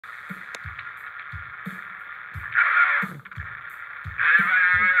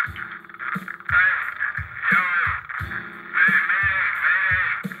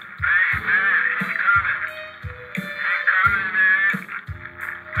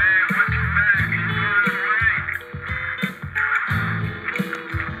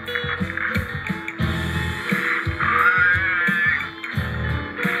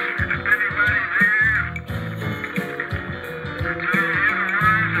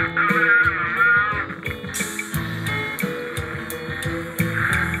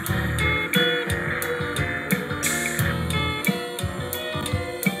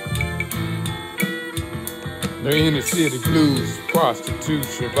The inner city blues,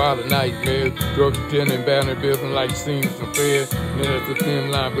 prostitution, violent nightmares, drug dealing and banner building like scenes from fair. And there's a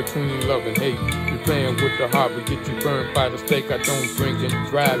thin line between love and hate. You're playing with the heart, but get you burned by the stake. I don't drink and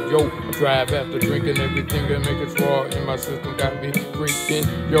drive, yo. I drive after drinking everything that make us raw in my system got me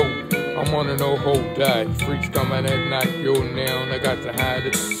freaking, yo. I'm on an old whole diet. Freaks coming at night, yo, now I got to hide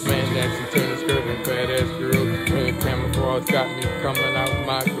it. Man, that's and turn the skirt and fat ass girls. When camouflage got me coming out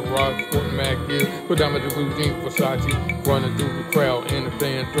my garage, sporting Mac gear. Put on my blue jeans, Versace, running through the crowd.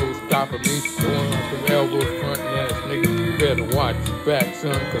 Anything throw stopping me. Going on some elbows, front ass nigga. You better watch your back,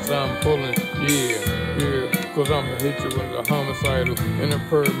 son, cause I'm pulling, yeah. Cause I'ma hit you with a homicidal. And the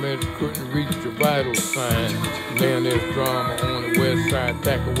paramedic couldn't reach your vital sign. Man, there's drama on the west side.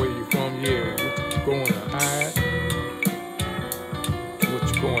 Back away you from, yeah. What you gonna hide?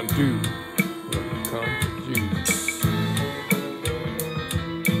 What you gonna do?